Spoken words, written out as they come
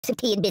Some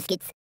tea and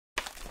biscuits.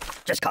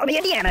 Just call me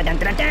Indiana. Dun,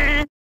 dun,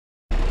 dun.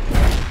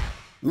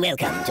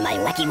 Welcome to my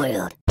wacky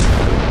world.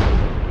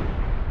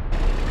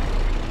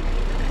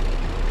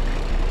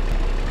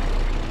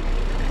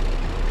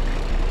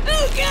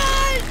 Oh,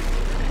 God!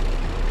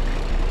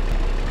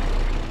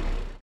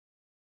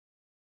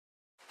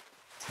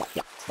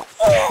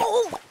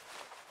 Oh!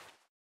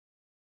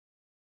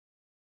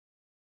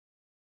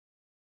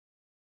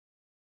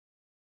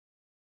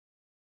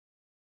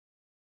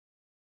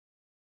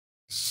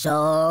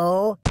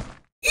 So...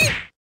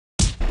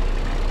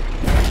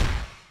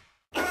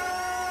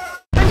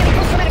 I'm getting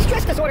post-traumatic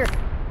stress disorder.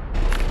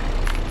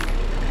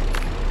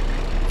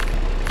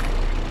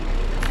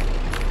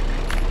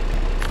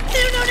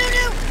 No!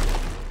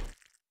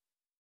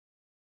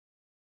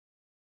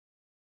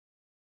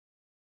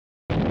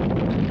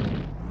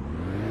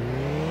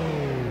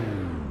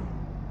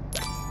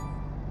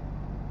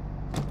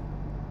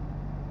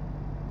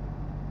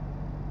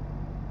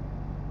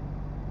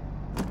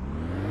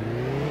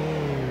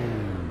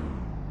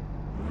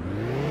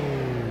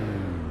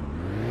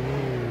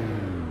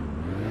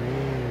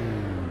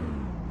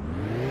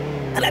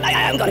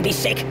 I'm gonna be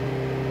sick. Do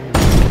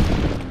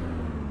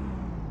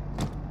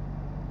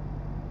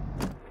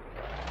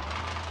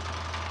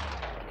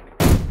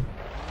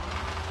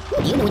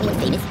you know anyone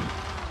famous?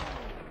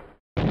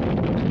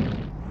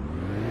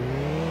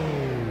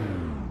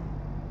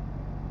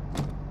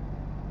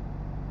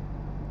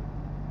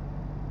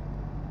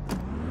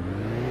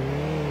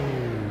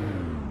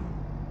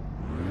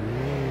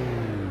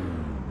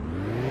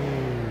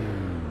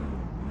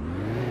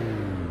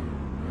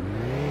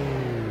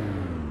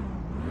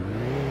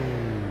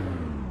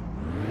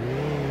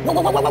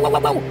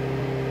 Whoa!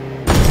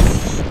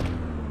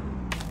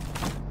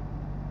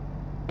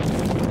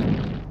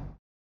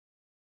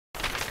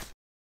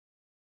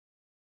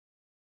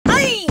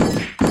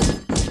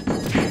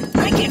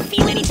 I can't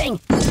feel anything.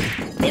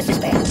 This is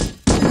bad.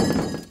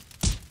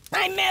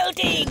 I'm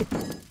melting.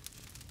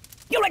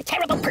 You're a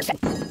terrible person.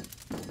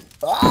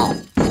 Oh!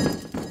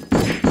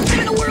 I'm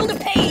in a world of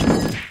pain.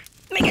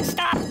 Make it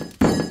stop.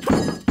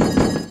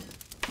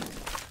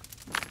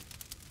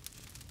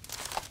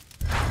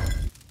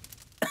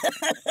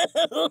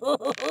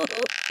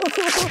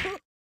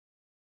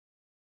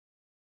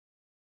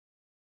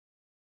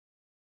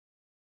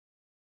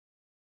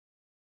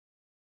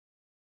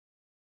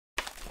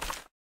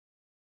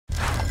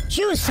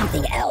 Choose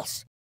something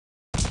else.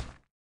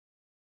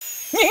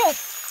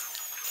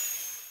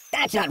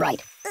 That's not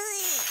right.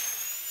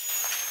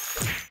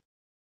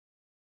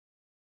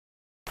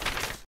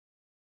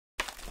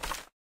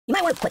 You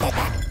might want to put that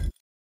back.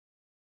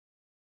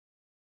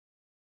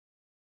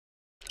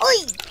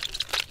 Oi!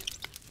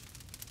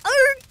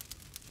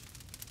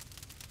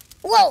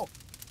 Whoa!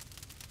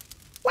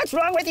 What's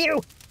wrong with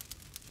you?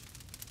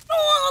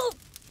 Oh!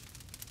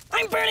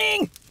 I'm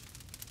burning!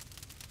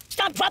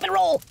 Stop, drop, and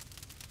roll!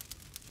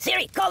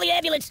 Siri, call the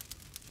ambulance!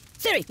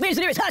 Siri, where's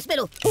the nearest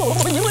hospital?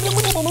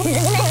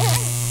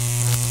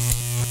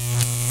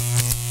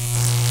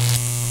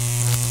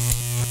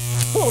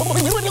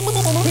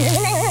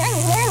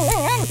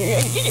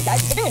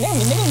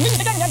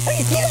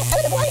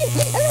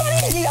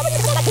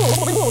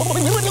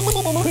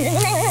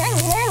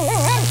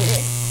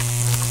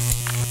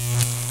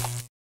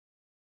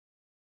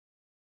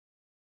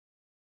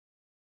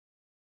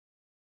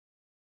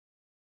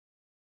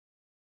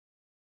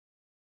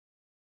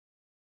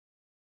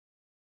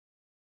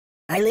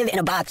 I live in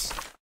a box.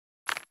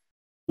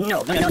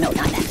 No, not that.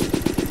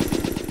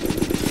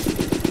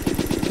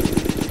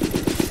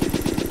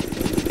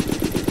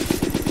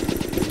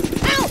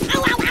 Ow!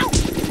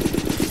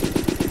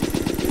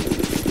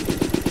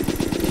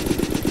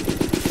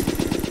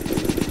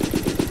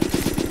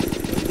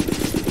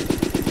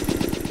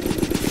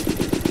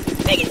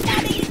 Make it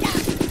stop!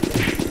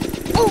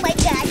 Oh my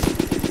God!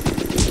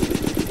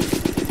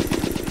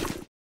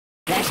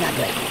 That's not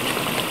good.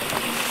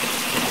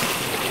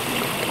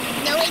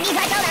 No, hindi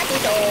ka daw natin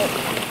to.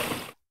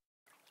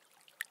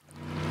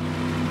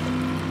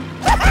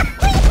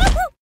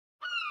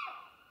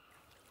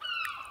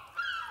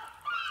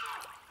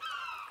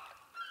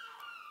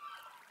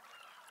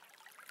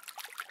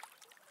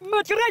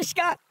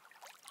 Matryoshka!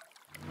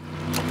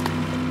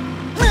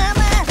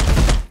 Mama!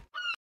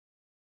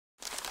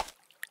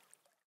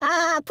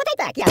 Put it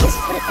back. Yeah, just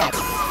put it back.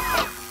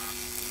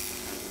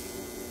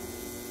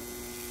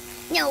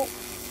 No.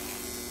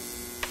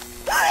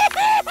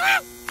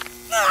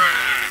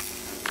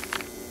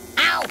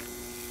 Ow!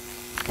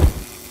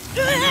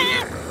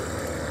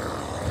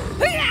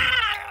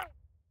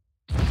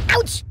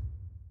 Ouch!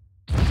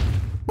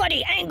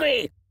 Buddy,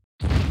 angry!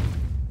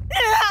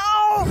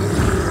 Ow!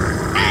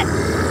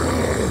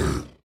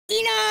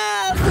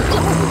 Enough!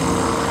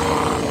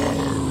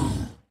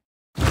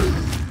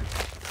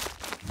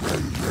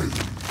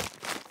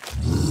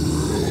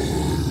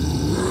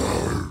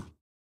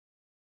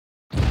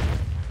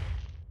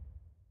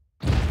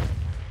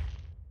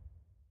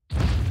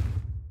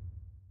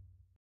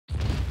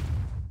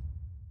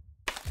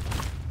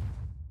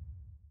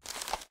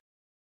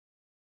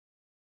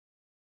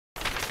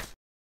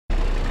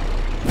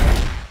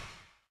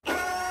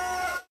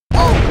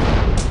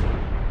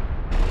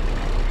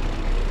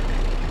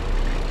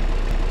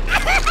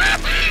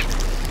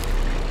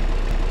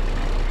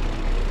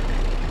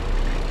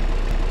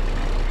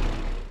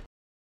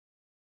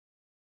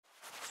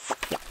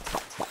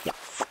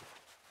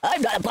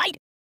 I've got a bite.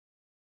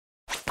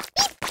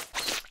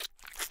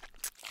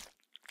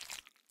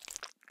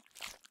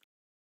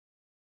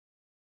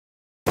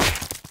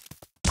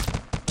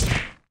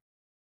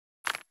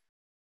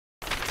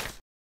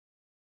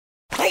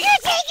 Are you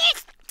taking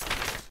it?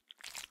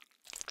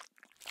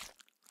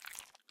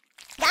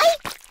 Guy?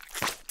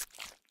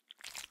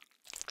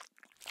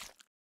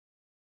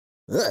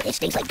 Ugh, it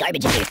stinks like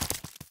garbage in here.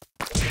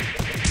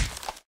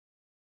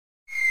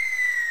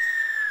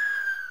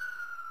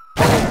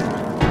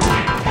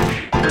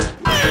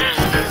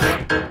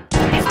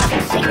 There's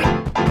nothing sacred.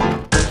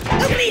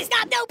 No, please,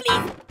 stop, no,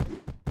 please.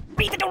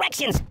 Read the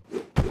directions.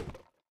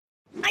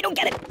 I don't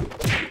get it.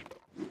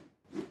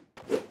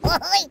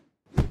 Oi!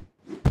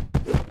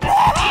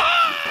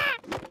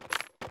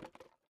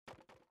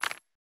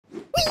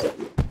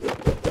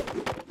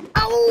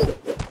 Oh!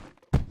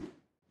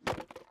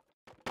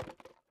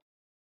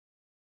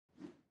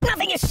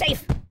 Nothing is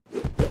safe.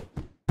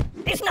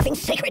 There's nothing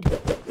sacred.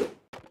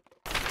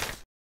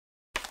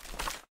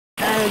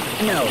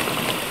 No.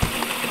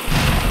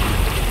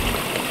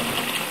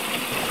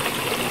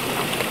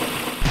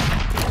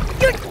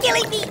 You're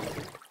killing me!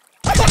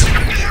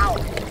 Ow!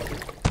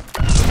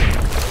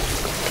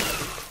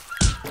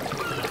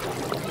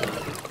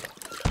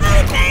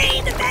 Oh, the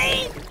pain, the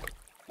pain!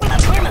 What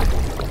about karma?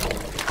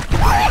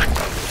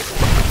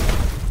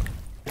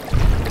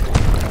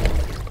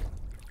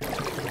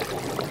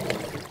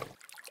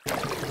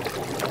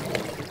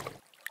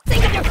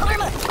 Think of your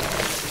karma!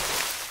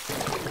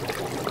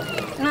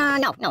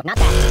 No, not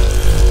that.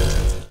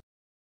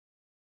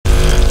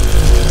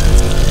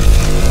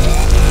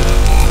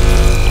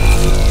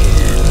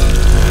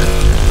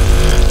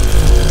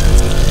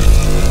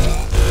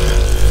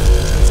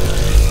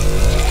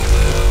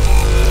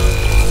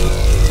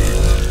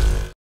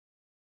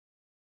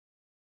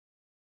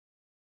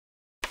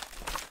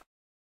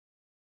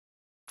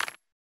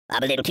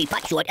 I'm a little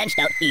teapot, short and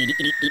stout.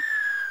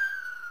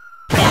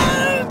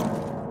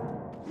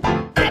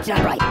 That's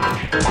not right.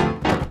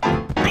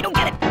 I don't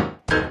get it.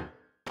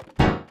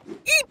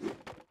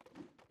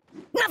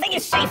 Nothing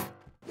is safe.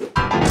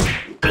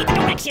 Read the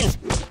directions.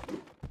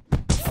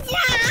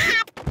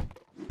 Stop!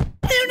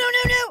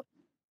 No.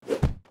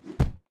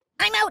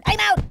 I'm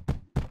out.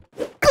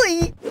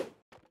 Glee!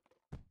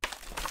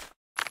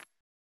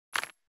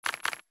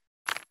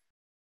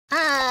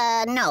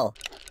 No.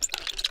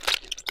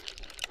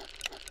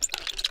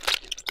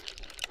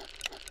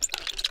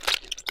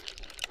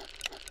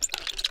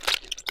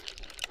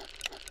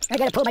 I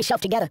gotta pull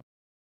myself together.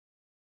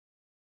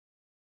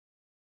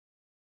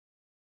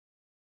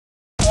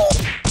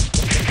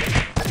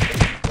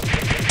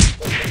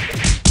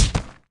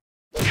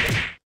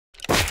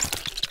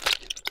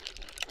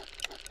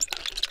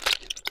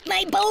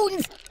 My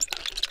bones!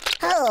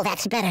 Oh,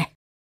 that's better. I'm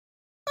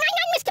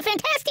Mr.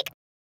 Fantastic.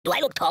 Do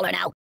I look taller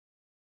now?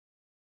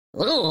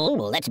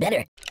 Oh, that's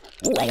better.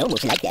 Ooh, I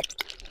almost like that.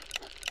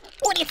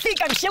 What do you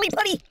think? I'm silly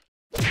putty?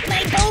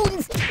 My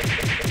bones!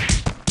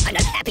 I'm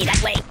not happy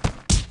that way.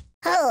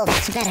 Oh,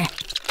 that's better.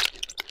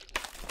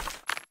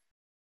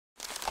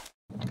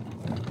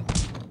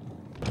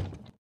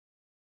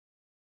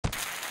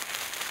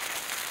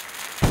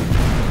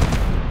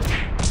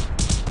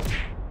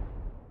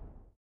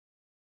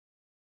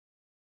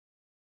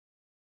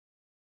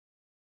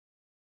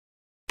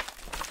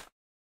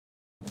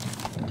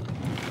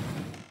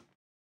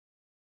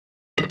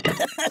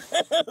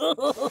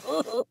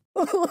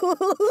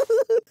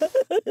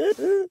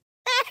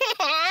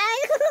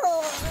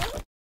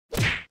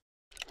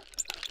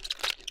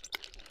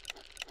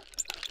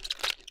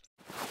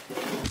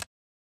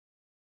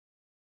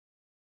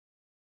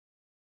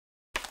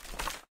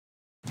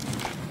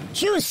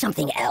 Choose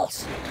something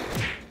else.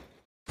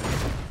 Ow!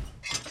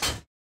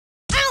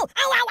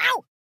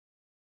 Ow!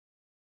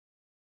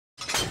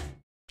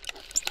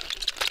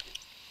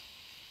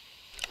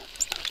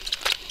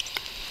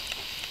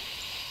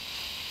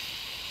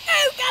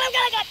 Oh, got!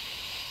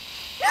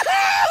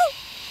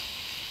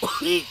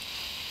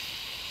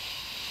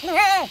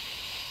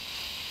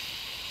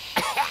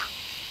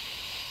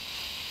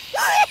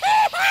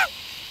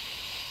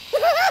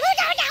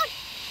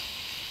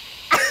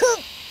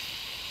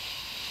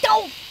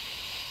 Don't!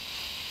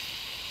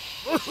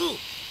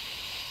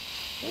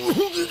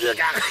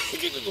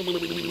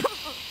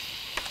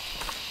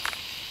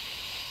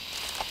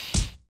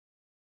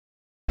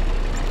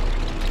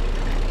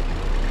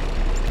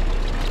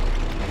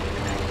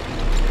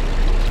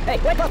 Hey,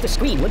 wipe off the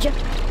screen, would you?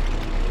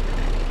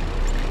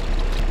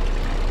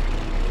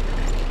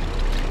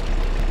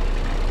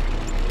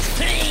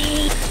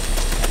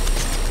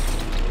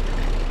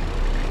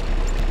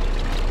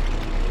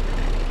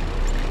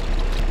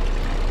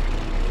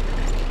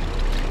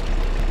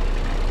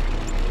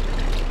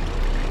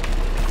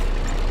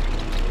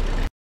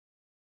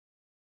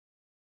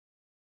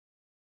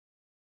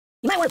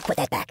 You might want to put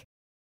that back.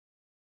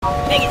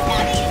 Make it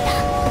stop!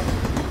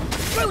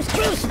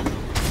 Bruce!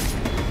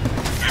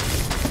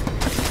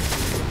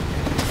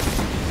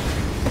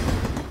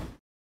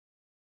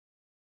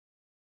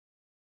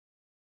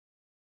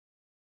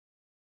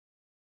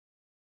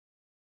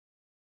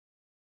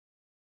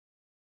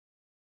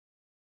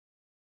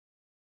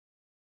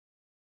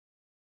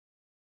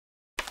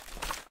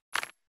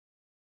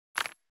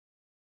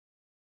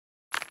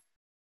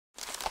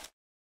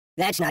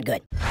 That's not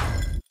good.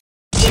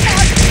 Get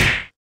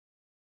out!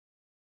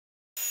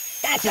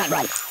 That's not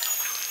right.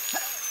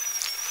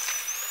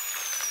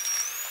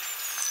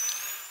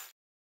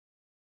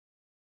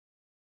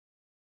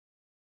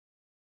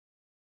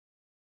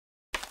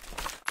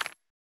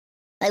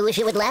 I wish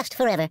it would last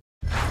forever.